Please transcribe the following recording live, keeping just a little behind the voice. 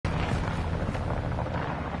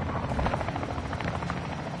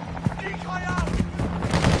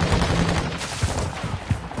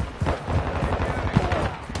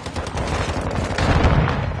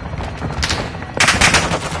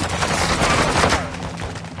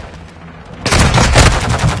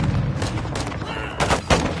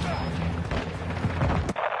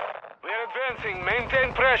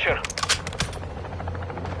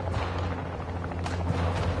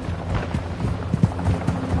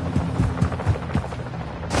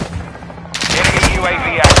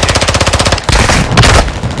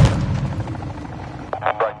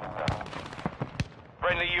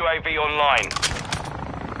UAV online.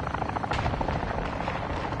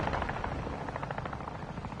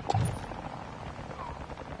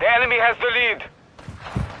 The enemy has the lead.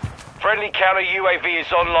 Friendly counter UAV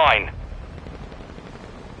is online.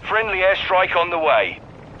 Friendly airstrike on the way.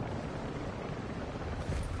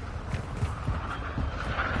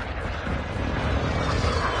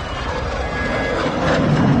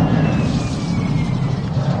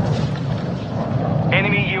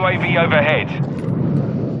 Enemy UAV overhead.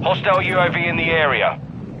 Hostile UAV in the area.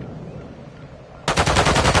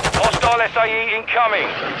 Hostile SAE incoming.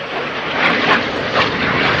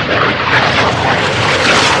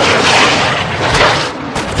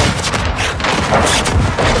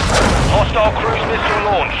 Hostile cruise missile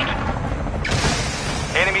launched.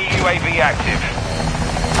 Enemy UAV active.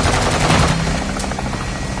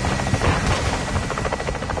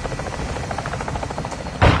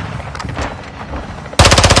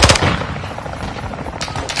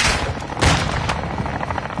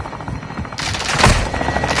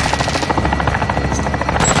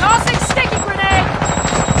 Tossing sticky grenade!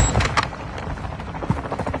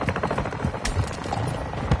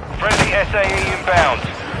 Friendly SAE inbound.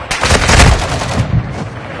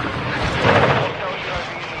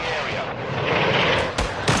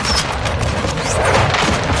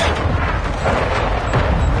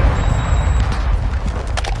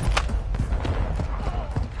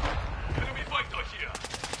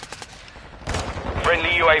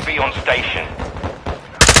 Friendly UAV on station.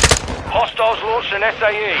 Hostiles launched an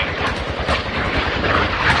SAE.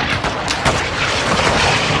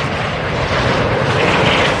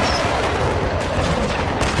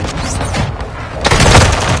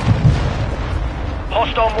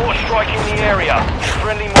 Hostile mortar strike in the area.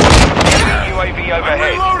 Friendly enemy UAV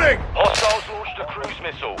overhead. Reloading! Hostiles launched a cruise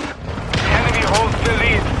missile. The enemy holds the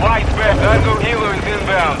lead. Fight back. Tango Hilo is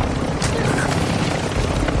inbound.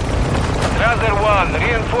 Rather 1,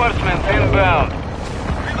 reinforcements inbound.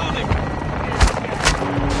 Reloading.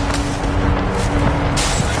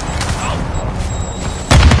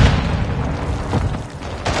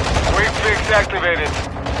 Quick fix activated.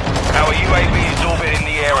 Our UAV is orbiting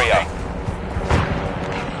the area.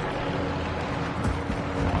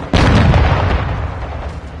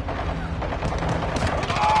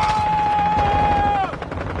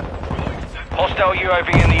 Hostile UAV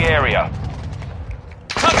in the area.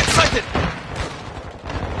 Target sighted.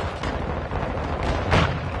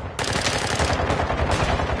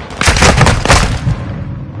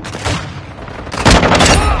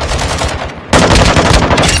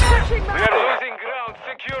 We are losing ground.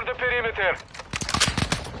 Secure the perimeter.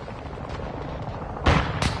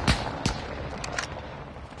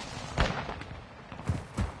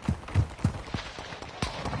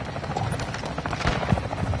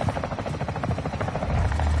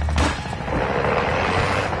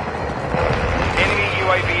 Enemy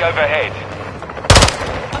UAV overhead.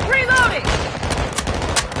 I'm reloading!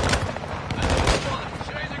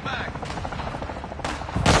 Changing back.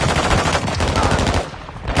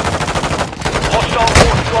 Hostile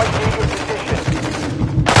mortar strike near your position.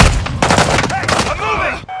 I'm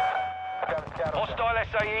moving! Hostile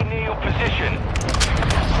SAE near your position.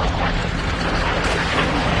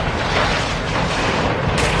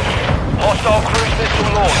 Hostile cruise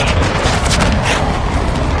missile launched.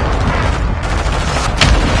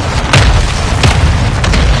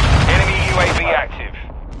 Enemy UAV active.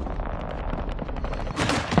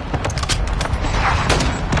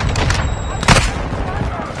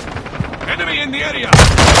 Enemy in the area.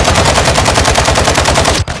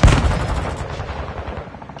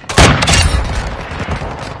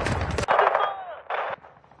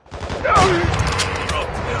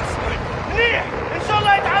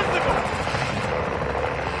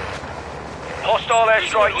 Hostile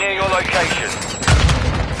airstrike near your location.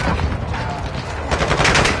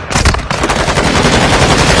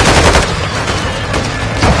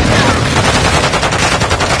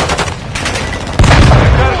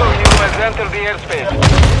 Tango Hilo has entered the airspace.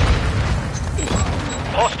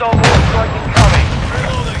 Hostile mortar strike incoming.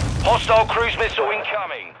 Hostile cruise missile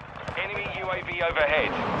incoming. Enemy UAV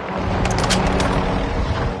overhead.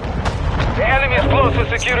 The enemy is close to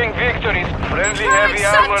securing victories. Friendly heavy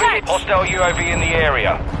armor. Subtext! Hostile UAV in the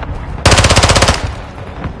area.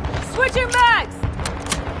 Switching mags!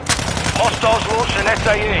 Hostiles launched an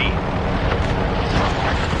SAE.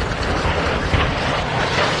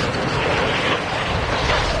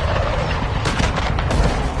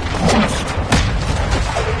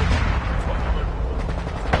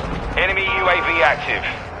 Enemy UAV active.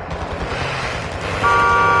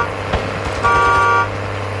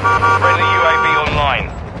 Friendly UAV online.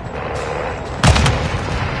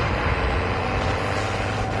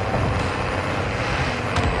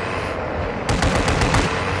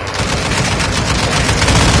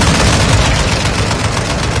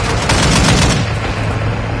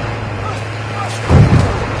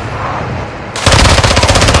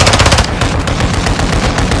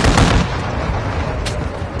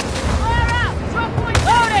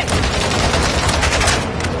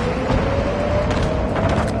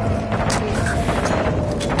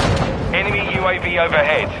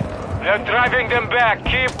 overhead. They're driving them back.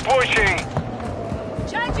 Keep pushing.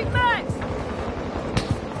 Changing mags!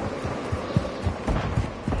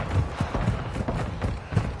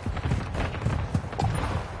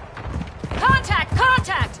 Contact!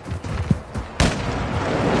 Contact!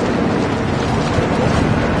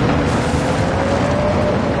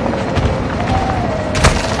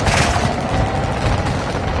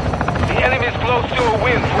 The enemy's close to a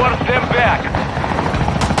win. Force them back.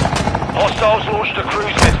 Hostiles launched a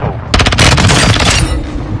cruise missile.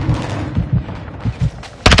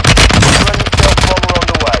 Friendly stealth bomber on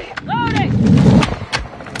the way. Loading!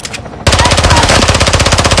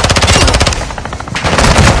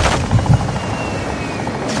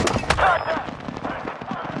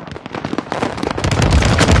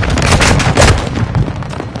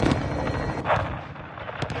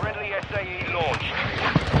 Friendly SAE launched.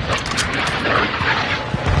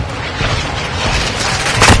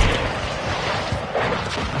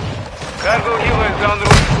 Cargo helo is en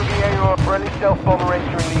route to the AO. Friendly stealth bomber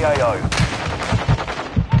entering the AO.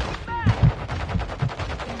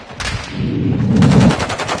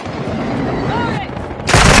 Loading!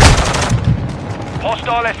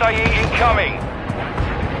 Hostile SAE incoming.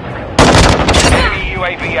 Enemy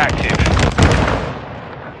UAV active.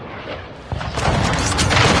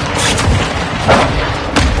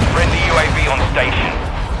 Friendly UAV on station.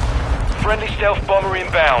 Friendly stealth bomber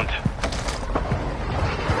inbound.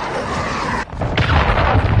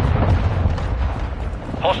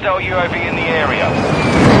 Hostile UAV in the area.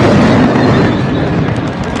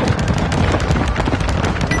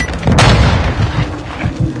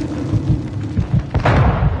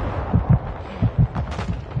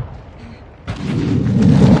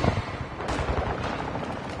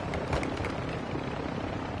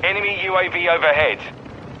 Enemy UAV overhead.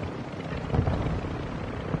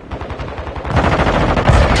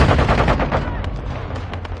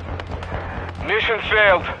 Mission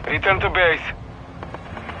failed. Return to base.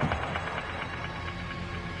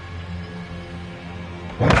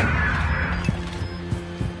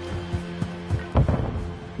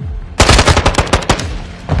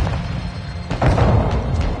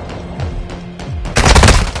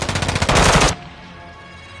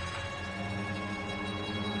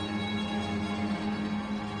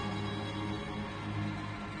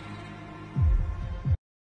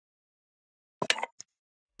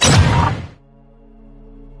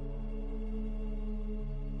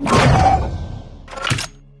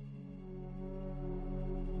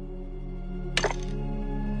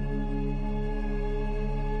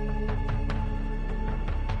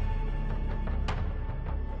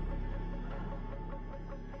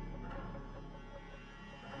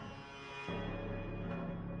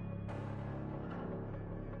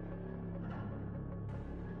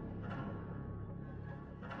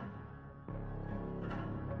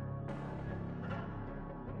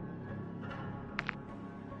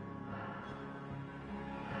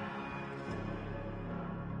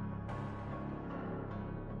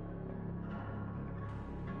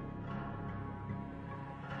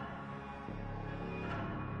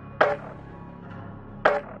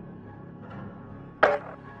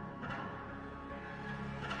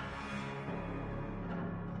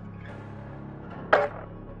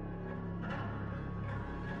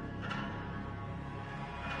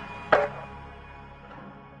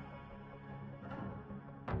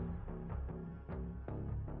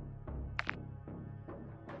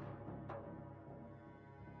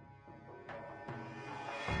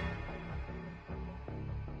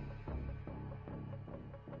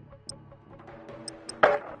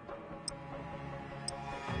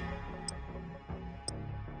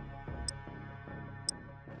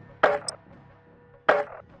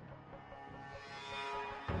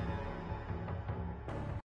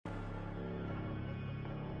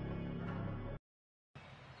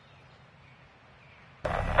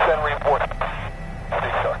 Send reinforcements.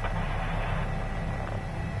 Stay sharp.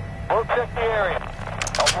 We'll check the area.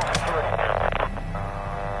 Alpha security.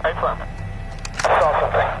 Hey, firm. I saw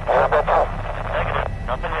something. What about that? Negative.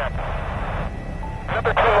 Nothing yet.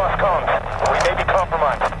 Number 2 lost comms. We may be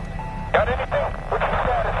compromised. Got anything? What's the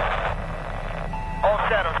status? All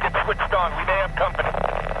shadows get switched on. We may have company.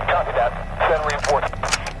 Copy that. Send reinforcements.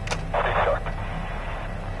 Stay sharp.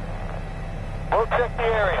 We'll check the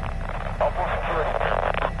area. Alpha security.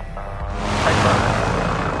 Hey, firm.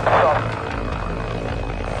 I saw something.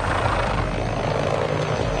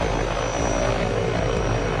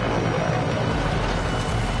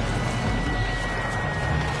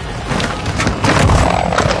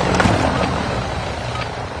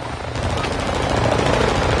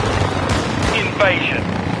 Invasion.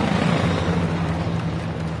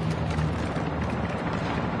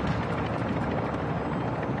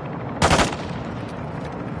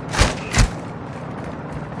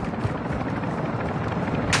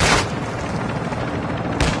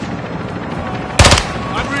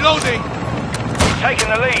 Reloading! Taking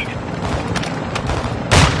the lead.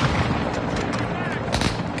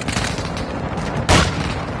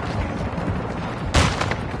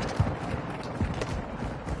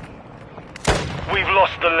 We've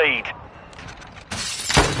lost the lead.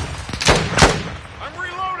 I'm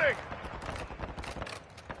reloading!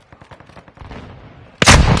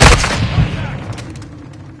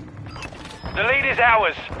 The lead is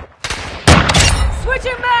ours.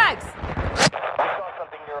 Switching mags!